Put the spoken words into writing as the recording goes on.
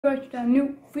watched a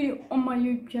new video on my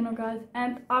YouTube channel, guys,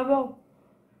 and I will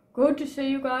go to say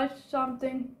you guys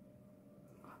something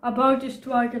about this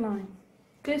Striker 9.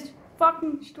 This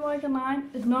fucking Striker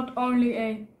 9 is not only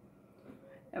a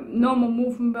normal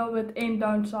movement belt with aim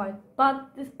down sight, but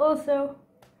it's also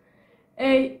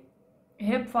a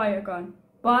hip fire gun.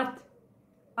 But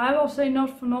I will say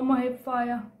not for normal hip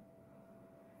fire.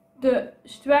 The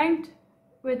strength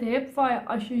with the hip fire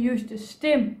as you use the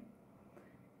stim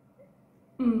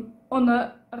on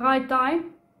the right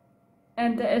time,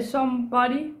 and there is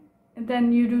somebody, and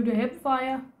then you do the hip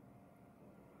fire.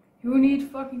 You need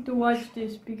fucking to watch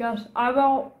this, because I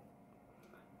will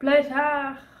place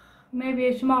here maybe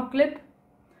a small clip,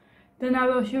 then I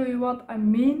will show you what I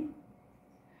mean.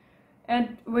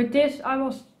 And with this I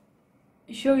will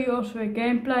show you also a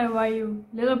gameplay where you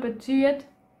little bit see it.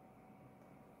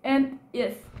 And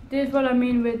yes, this is what I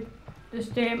mean with the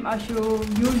stim as you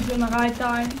use it on the right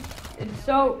time. It's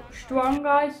so strong,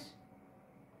 guys.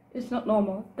 It's not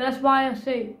normal. That's why I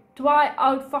say try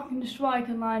out fucking the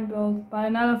Striker 9 build. By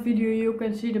another video you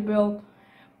can see the build.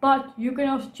 But you can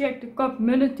also check the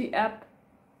community app.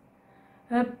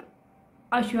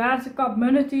 As you have the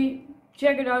community,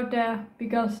 check it out there,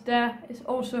 because there is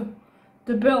also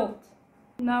the build.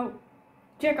 Now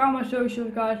check out my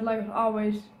socials, guys, like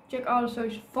always. Check out the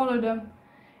socials, follow them.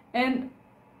 And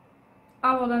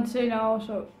I will then say now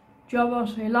also, drop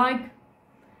us a like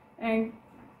and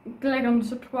click on the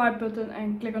subscribe button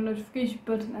and click on the notification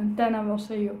button, and then I will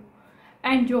see you.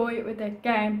 Enjoy with the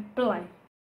gameplay.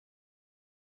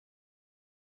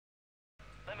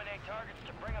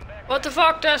 What the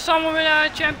fuck, there's someone with a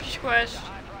champion's quest.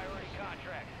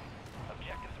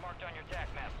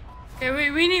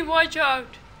 Okay, we need watch out.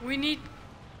 We need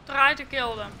try to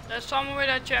kill them. There's someone with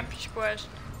a champion's quest.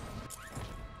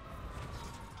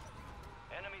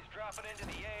 Enemies dropping into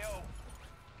the AO.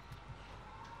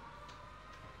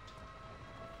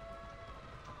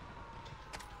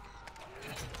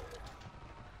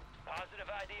 Positive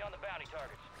ID on the bounty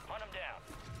targets. Hunt them down.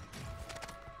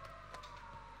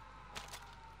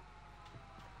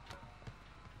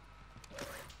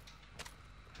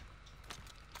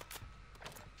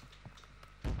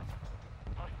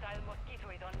 Hostile mosquito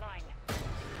is online.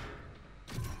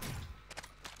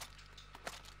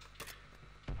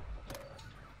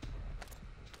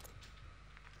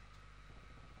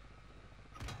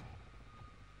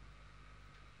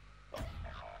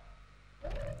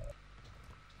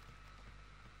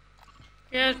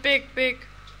 Yes, big.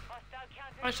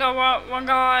 I saw one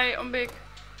guy on big.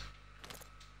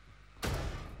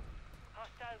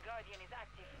 Hostile Guardian is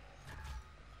active.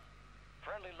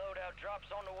 Friendly loadout drops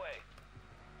on the way.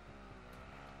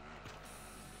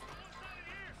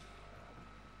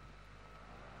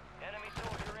 Enemy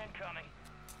soldier incoming.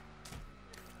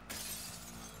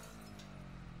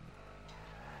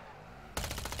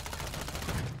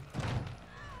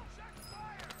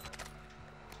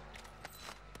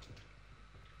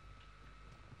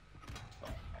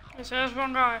 Yes, there's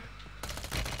one guy.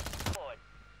 Deployed.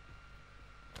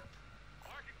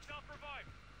 Marking self-revive.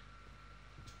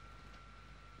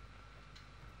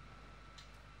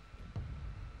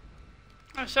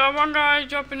 I saw one guy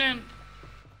jumping in.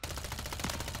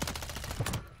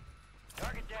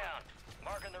 Target down.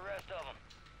 Marking the rest of them.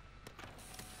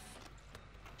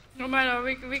 No matter,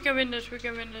 we can win this, we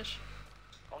can win this.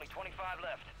 Only 25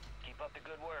 left. Keep up the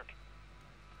good work.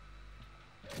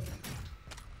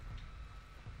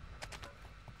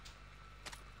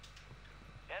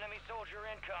 Enemy soldier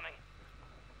incoming.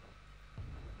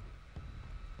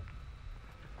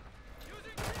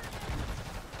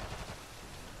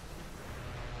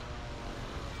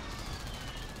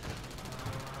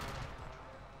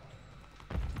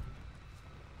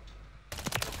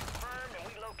 Confirmed, and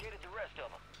we located the rest of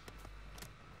them.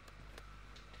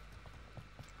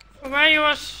 For where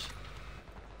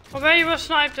you was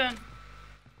sniped in.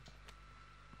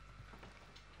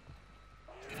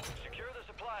 Secure the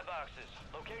supply boxes.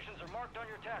 Locations are marked on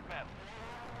your attack map.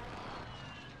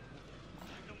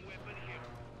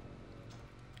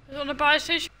 He's on the buy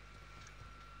station.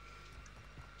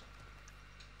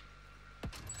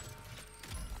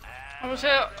 I was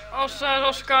here,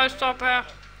 also guys stop here.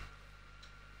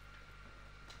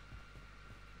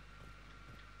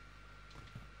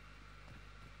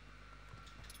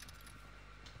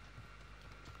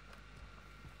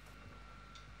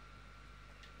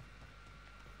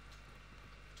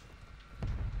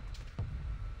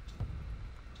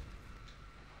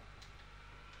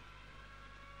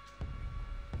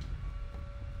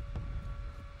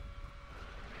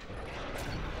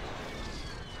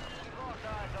 We've lost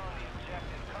eyes on the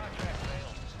objective. Contract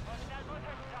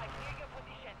failed.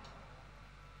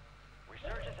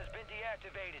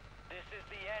 activated. This is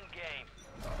the end game.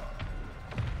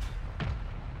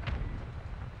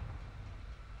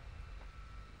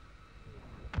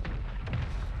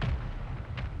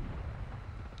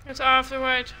 It's after,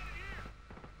 wait.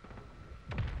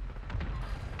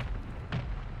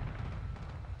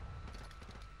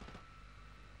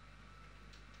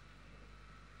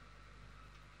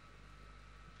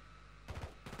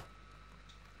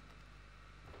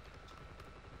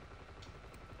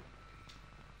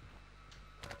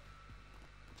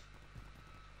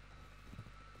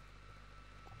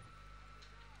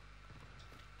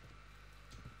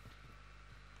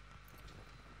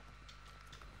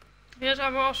 Yes, I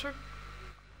will also.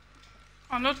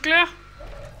 I'm not clear.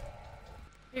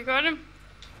 You got him?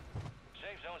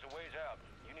 Safe zone's a ways out.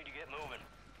 You need to get moving.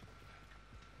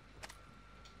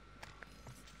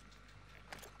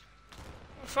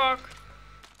 Oh, fuck.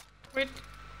 Wait.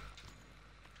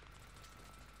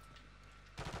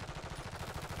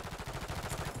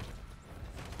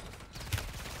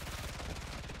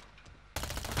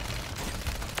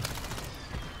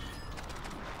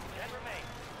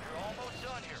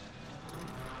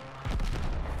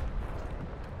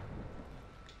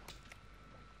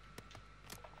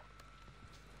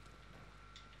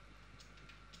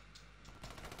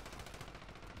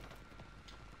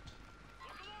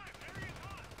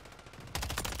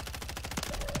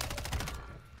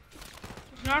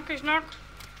 He's knock. You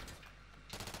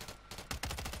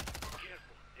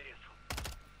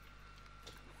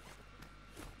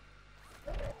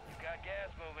got gas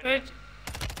moving. Wait.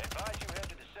 Advise you head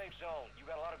to the safe zone. You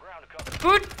got a lot of ground to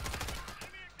cover. Good.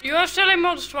 You are still in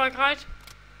Motor Strike, right?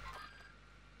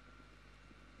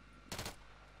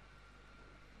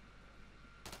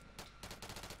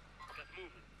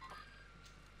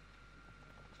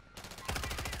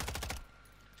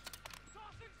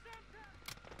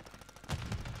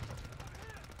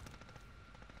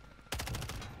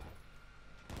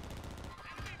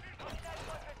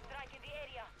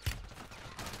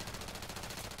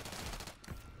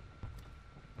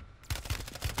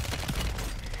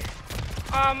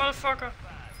 Oh, motherfucker.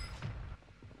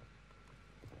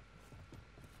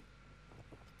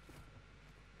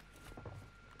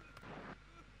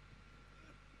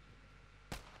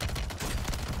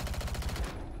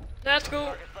 Let's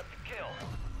go.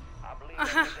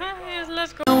 Yes,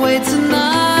 let's go.